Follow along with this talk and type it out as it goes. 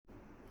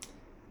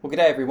Well,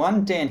 g'day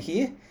everyone, Dan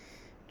here.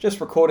 Just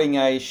recording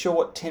a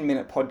short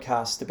 10-minute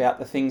podcast about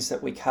the things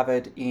that we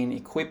covered in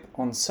Equip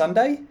on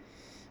Sunday.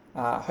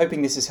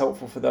 Hoping this is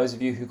helpful for those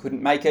of you who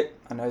couldn't make it.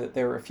 I know that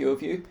there are a few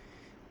of you,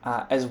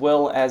 as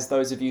well as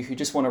those of you who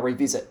just want to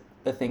revisit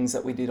the things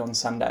that we did on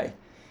Sunday.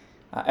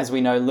 As we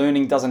know,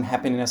 learning doesn't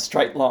happen in a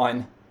straight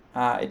line.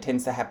 It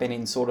tends to happen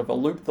in sort of a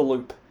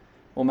loop-the-loop,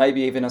 or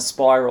maybe even a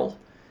spiral,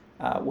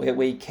 where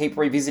we keep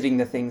revisiting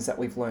the things that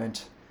we've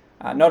learnt.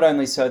 Not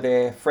only so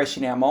they're fresh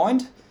in our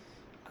mind,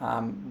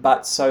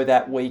 but so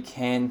that we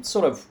can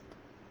sort of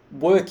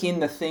work in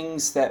the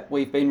things that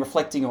we've been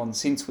reflecting on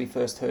since we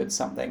first heard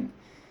something,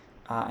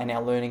 and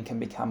our learning can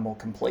become more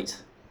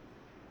complete.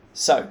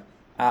 So,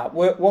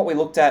 what we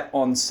looked at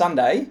on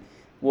Sunday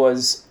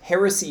was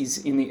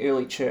heresies in the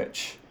early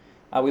church.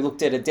 We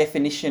looked at a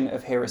definition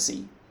of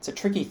heresy. It's a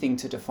tricky thing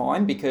to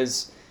define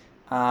because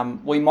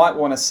we might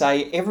want to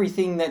say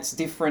everything that's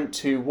different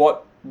to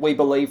what we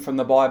believe from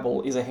the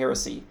Bible is a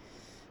heresy,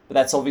 but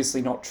that's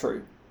obviously not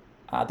true.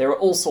 There are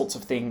all sorts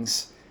of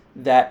things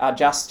that are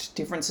just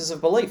differences of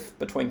belief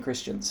between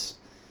Christians.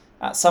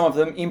 Some of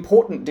them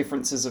important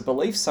differences of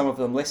belief, some of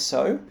them less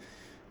so.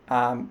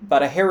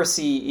 But a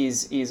heresy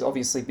is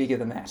obviously bigger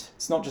than that.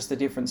 It's not just a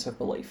difference of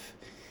belief.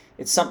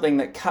 It's something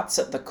that cuts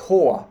at the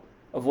core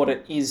of what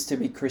it is to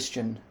be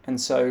Christian.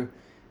 And so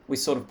we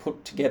sort of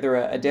put together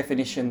a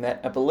definition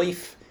that a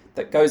belief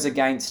that goes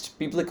against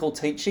biblical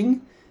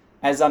teaching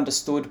as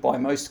understood by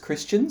most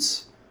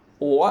Christians,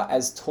 or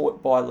as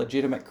taught by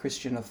legitimate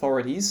Christian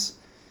authorities,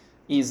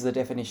 is the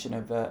definition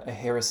of a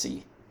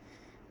heresy.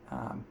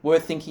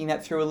 Worth thinking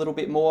that through a little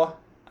bit more.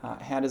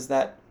 How does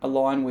that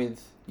align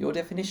with your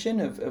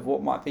definition of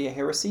what might be a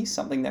heresy?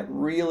 Something that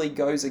really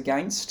goes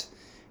against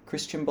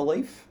Christian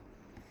belief.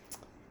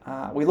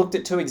 We looked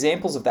at two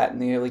examples of that in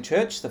the early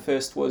church. The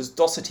first was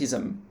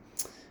Docetism.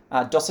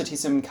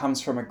 Docetism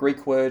comes from a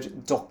Greek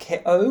word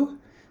dokeo,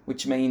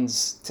 which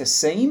means to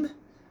seem.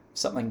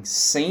 Something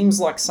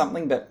seems like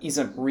something but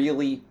isn't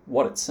really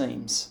what it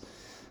seems.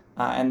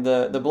 And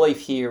the belief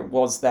here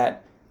was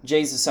that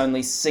Jesus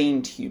only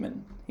seemed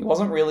human. He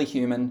wasn't really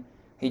human,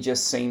 he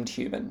just seemed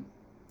human.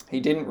 He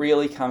didn't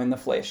really come in the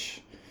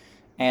flesh.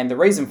 And the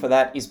reason for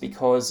that is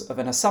because of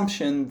an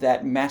assumption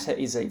that matter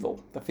is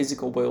evil. The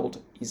physical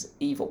world is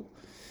evil.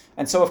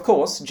 And so, of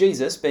course,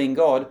 Jesus, being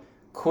God,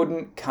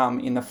 couldn't come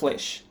in the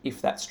flesh,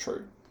 if that's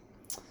true.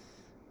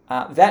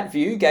 That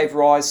view gave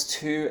rise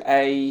to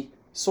a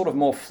sort of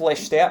more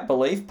fleshed out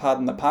belief,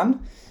 pardon the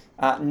pun,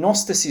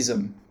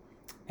 Gnosticism.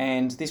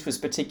 And this was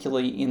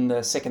particularly in the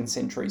 2nd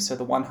century, so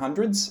the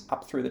 100s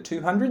up through the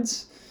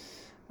 200s.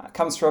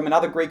 Comes from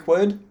another Greek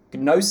word,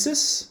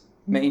 gnosis,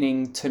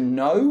 meaning to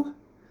know.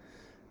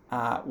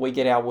 We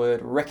get our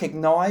word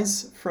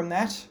recognize from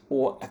that,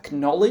 or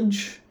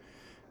acknowledge.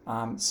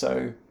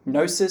 So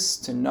gnosis,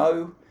 to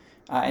know.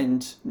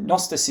 And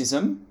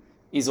Gnosticism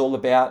is all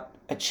about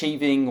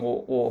achieving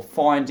or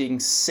finding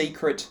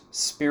secret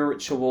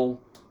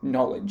spiritual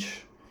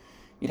knowledge.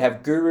 You'd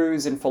have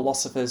gurus and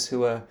philosophers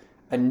who are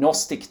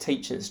Gnostic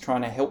teachers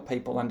trying to help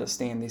people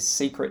understand this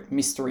secret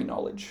mystery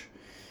knowledge.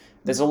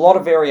 There's a lot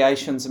of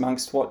variations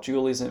amongst what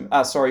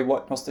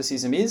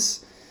Gnosticism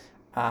is,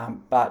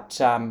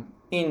 but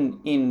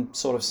in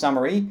sort of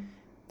summary,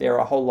 there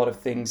are a whole lot of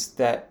things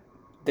that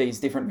these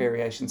different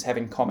variations have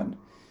in common.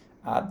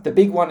 The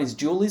big one is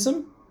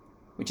dualism,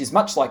 which is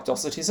much like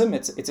Docetism.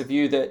 It's a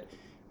view that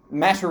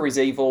matter is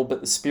evil,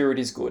 but the spirit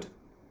is good.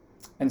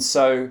 And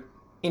so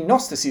in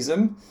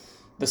Gnosticism,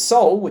 the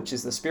soul, which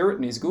is the spirit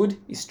and is good,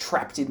 is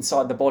trapped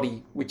inside the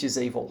body, which is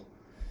evil.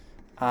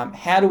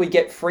 How do we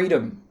get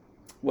freedom?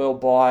 Well,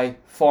 by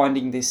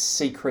finding this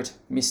secret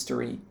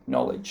mystery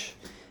knowledge.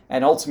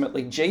 And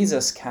ultimately,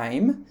 Jesus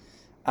came,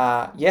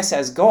 yes,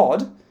 as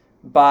God,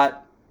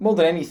 but more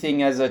than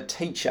anything as a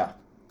teacher.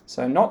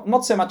 So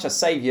not so much a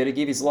saviour to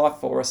give his life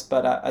for us,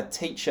 but a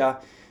teacher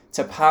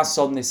to pass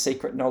on this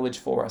secret knowledge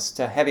for us,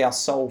 to have our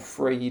soul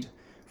freed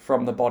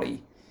from the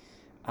body.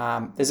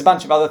 There's a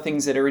bunch of other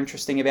things that are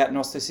interesting about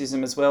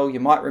Gnosticism as well. You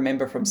might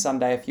remember from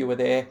Sunday, if you were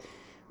there,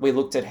 we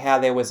looked at how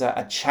there was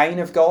a chain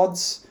of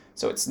gods.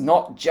 So it's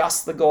not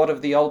just the God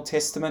of the Old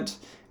Testament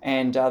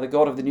and the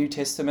God of the New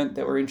Testament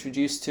that we're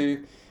introduced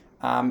to.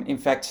 In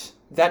fact,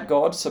 that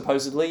God,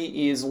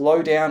 supposedly, is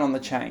low down on the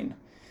chain.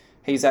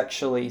 He's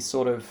actually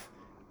sort of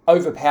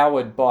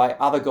overpowered by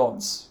other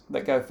gods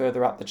that go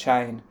further up the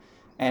chain.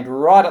 And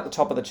right at the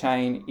top of the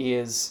chain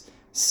is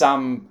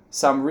some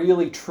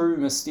really true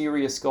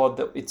mysterious God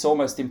that it's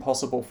almost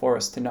impossible for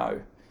us to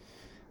know.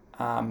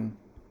 And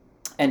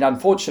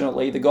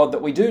unfortunately, the God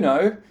that we do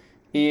know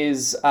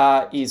is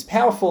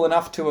powerful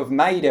enough to have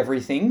made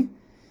everything,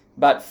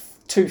 but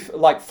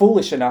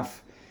foolish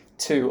enough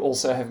to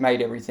also have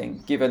made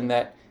everything, given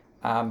that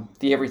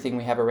the everything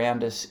we have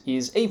around us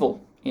is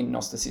evil in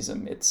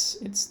Gnosticism.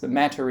 It's the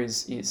matter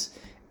is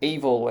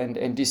evil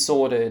and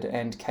disordered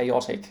and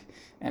chaotic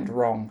and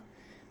wrong.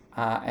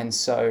 And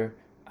so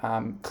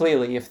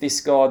clearly, if this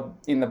God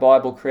in the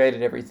Bible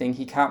created everything,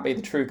 he can't be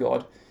the true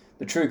God.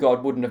 The true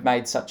God wouldn't have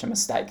made such a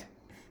mistake.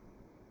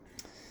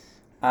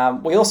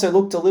 We also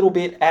looked a little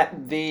bit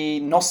at the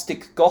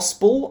Gnostic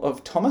Gospel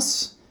of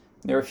Thomas.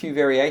 There are a few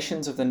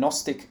variations of the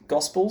Gnostic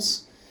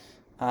Gospels.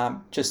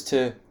 Just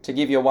to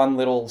give you one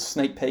little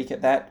sneak peek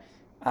at that,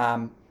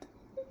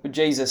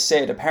 Jesus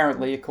said,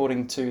 apparently,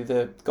 according to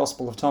the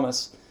Gospel of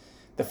Thomas,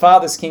 "The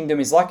Father's kingdom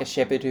is like a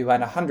shepherd who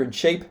had 100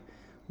 sheep.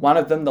 One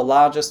of them, the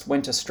largest,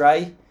 went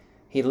astray.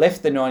 He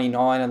left the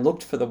 99 and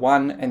looked for the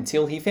one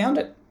until he found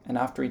it. And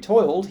after he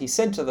toiled, he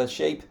said to the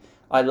sheep,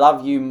 'I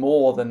love you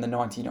more than the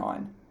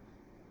 99.'"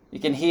 You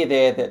can hear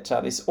there that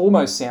this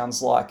almost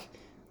sounds like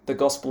the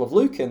Gospel of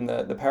Luke and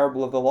the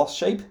parable of the lost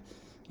sheep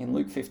in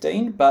Luke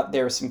 15, but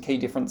there are some key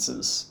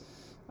differences.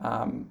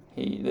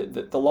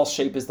 The lost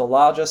sheep is the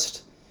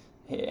largest,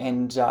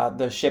 and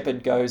the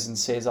shepherd goes and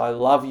says, "I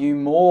love you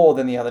more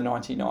than the other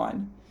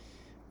 99.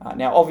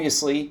 Now,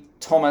 obviously,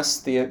 Thomas,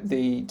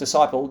 the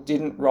disciple,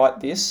 didn't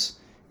write this.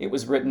 It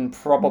was written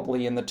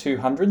probably in the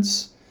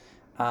 200s,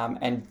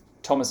 and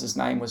Thomas's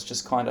name was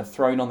just kind of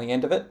thrown on the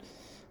end of it.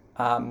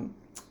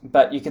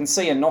 But you can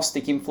see a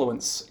Gnostic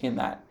influence in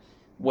that,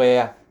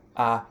 where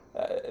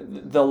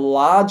the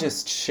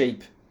largest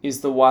sheep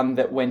is the one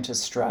that went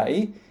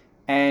astray,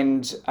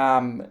 and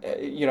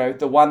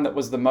the one that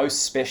was the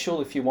most special,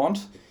 if you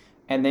want.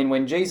 And then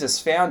when Jesus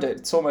found it,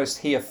 it's almost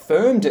he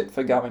affirmed it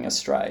for going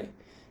astray,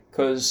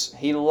 because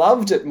he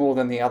loved it more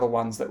than the other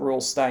ones that were all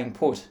staying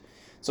put.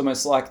 It's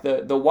almost like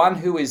the one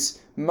who is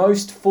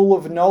most full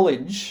of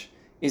knowledge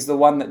is the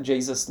one that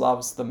Jesus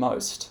loves the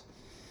most.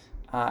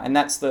 And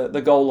that's the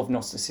goal of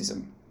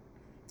Gnosticism,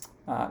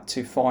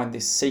 to find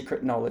this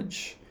secret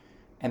knowledge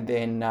and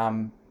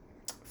then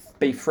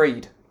be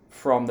freed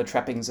from the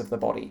trappings of the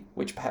body,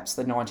 which perhaps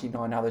the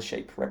 99 other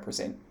sheep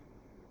represent.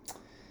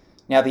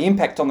 Now, the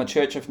impact on the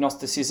Church of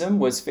Gnosticism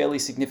was fairly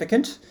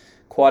significant.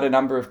 Quite a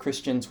number of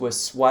Christians were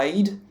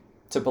swayed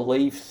to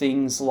believe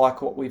things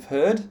like what we've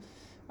heard.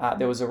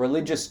 There was a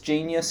religious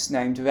genius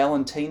named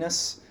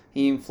Valentinus.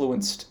 He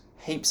influenced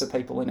heaps of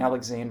people in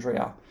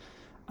Alexandria.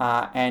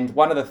 And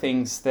one of the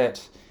things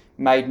that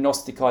made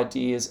Gnostic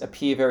ideas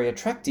appear very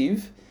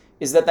attractive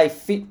is that they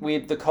fit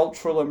with the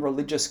cultural and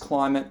religious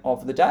climate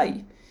of the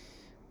day.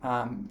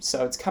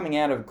 So it's coming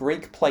out of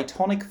Greek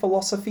Platonic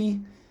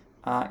philosophy,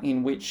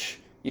 in which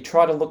you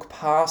try to look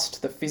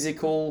past the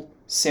physical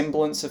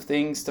semblance of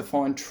things to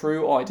find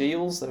true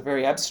ideals that are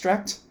very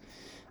abstract.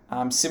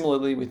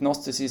 Similarly, with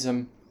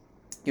Gnosticism,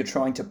 you're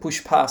trying to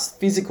push past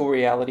physical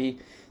reality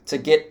to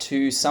get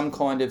to some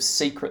kind of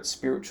secret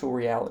spiritual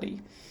reality.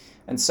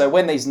 And so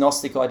when these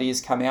Gnostic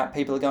ideas come out,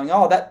 people are going,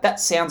 "Oh, that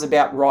sounds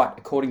about right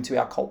according to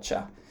our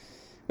culture."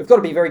 We've got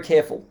to be very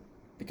careful,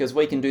 because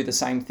we can do the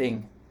same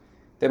thing.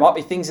 There might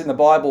be things in the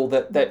Bible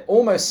that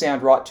almost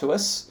sound right to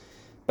us,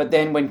 but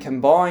then when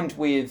combined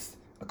with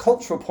a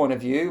cultural point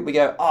of view, we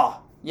go,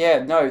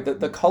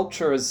 the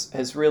culture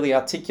has really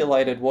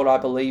articulated what I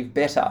believe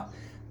better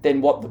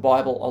than what the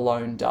Bible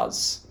alone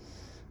does.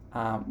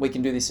 We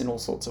can do this in all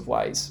sorts of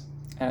ways,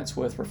 and it's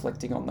worth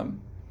reflecting on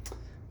them.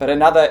 But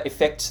another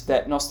effect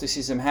that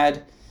Gnosticism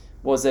had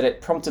was that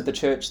it prompted the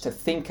church to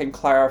think and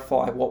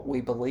clarify what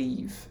we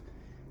believe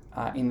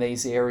in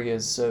these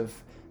areas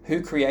of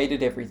who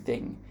created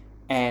everything,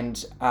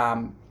 and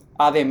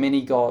are there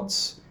many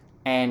gods,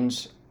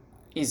 and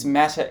is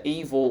matter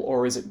evil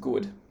or is it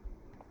good?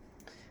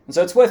 And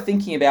so it's worth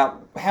thinking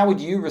about, how would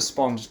you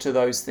respond to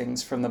those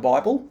things from the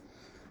Bible?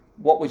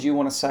 What would you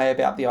want to say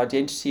about the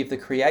identity of the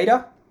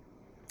Creator?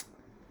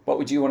 What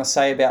would you want to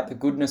say about the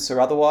goodness or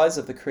otherwise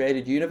of the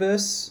created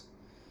universe?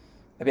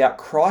 About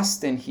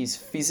Christ and his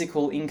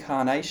physical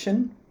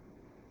incarnation?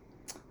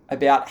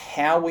 About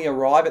how we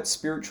arrive at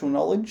spiritual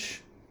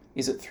knowledge?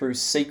 Is it through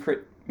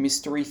secret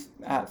mystery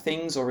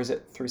things, or is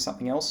it through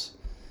something else?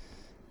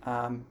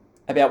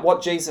 About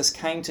what Jesus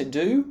came to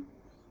do,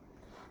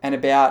 and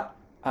about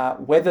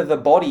whether the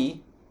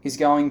body is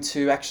going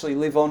to actually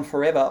live on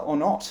forever or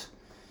not.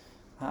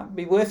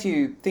 Be worth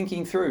you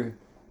thinking through.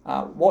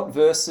 What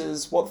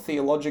verses, what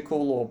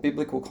theological or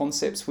biblical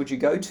concepts would you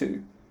go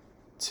to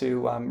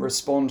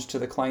respond to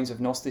the claims of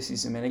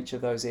Gnosticism in each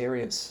of those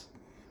areas?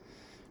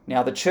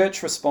 Now, the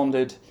church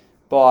responded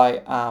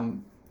by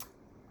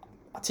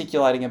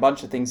articulating a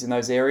bunch of things in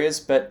those areas,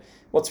 but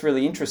what's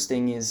really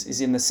interesting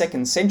is in the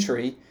 2nd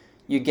century,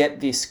 you get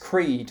this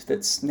creed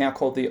that's now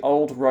called the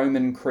Old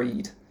Roman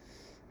Creed.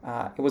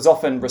 It was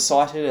often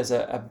recited as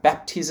a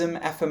baptism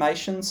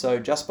affirmation, so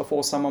just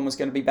before someone was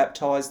going to be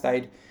baptized,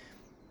 they'd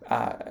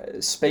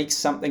speak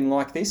something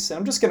like this, and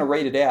I'm just going to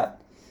read it out,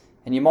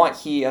 and you might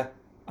hear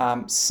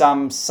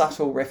some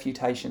subtle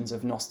refutations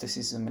of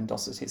Gnosticism and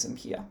Docetism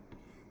here.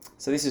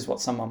 So this is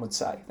what someone would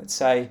say. Let's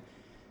say,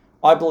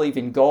 "I believe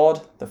in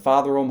God, the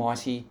Father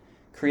Almighty,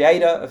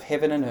 creator of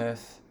heaven and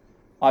earth.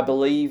 I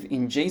believe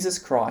in Jesus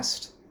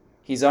Christ,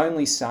 his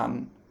only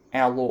Son,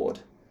 our Lord,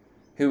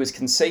 who was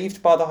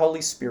conceived by the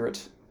Holy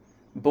Spirit,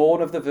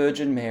 born of the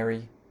Virgin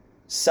Mary,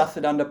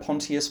 suffered under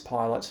Pontius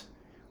Pilate,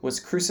 was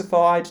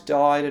crucified,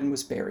 died, and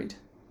was buried.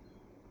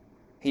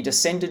 He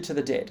descended to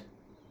the dead.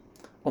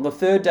 On the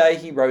 3rd day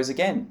he rose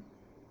again.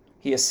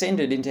 He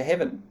ascended into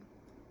heaven.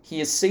 He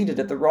is seated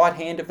at the right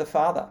hand of the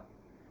Father.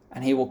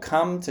 and he will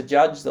come to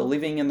judge the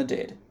living and the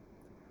dead.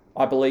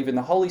 I believe in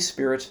the Holy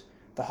Spirit,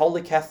 the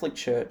Holy Catholic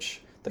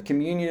Church, the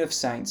communion of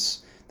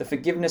saints, the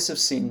forgiveness of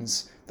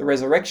sins, the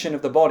resurrection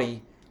of the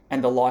body,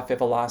 and the life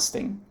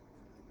everlasting.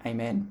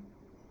 Amen.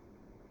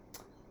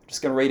 I'm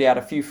just going to read out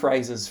a few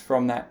phrases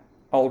from that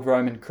old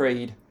Roman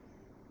creed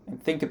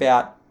and think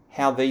about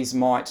how these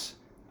might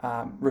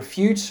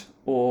refute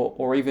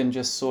or even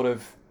just sort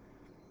of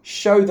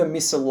show the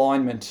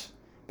misalignment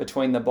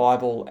between the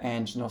Bible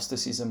and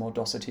Gnosticism or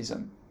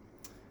Docetism.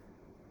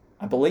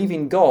 I believe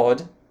in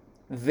God,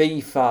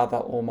 the Father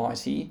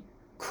Almighty,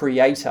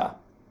 creator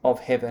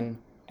of heaven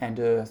and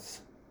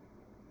earth.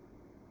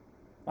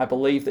 I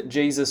believe that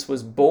Jesus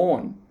was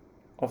born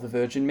of the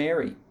Virgin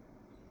Mary,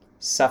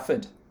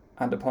 suffered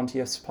under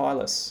Pontius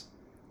Pilate,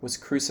 was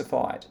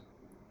crucified,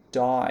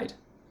 died,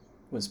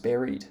 was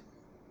buried.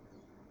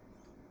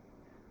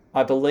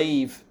 I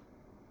believe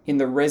in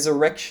the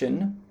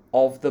resurrection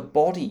of the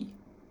body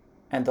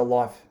and the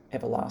life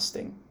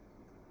everlasting.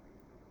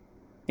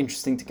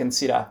 Interesting to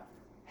consider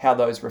how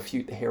those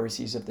refute the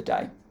heresies of the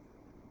day.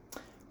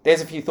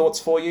 There's a few thoughts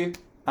for you.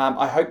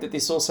 I hope that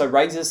this also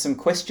raises some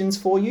questions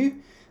for you.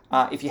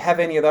 If you have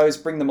any of those,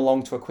 bring them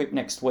along to Equip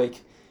next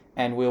week,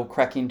 and we'll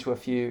crack into a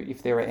few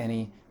if there are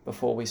any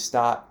before we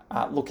start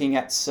looking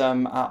at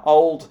some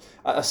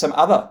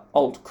other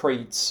old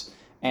creeds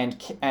and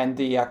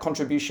the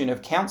contribution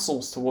of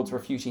councils towards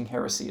refuting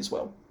heresy as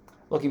well.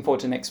 Looking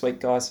forward to next week,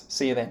 guys.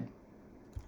 See you then.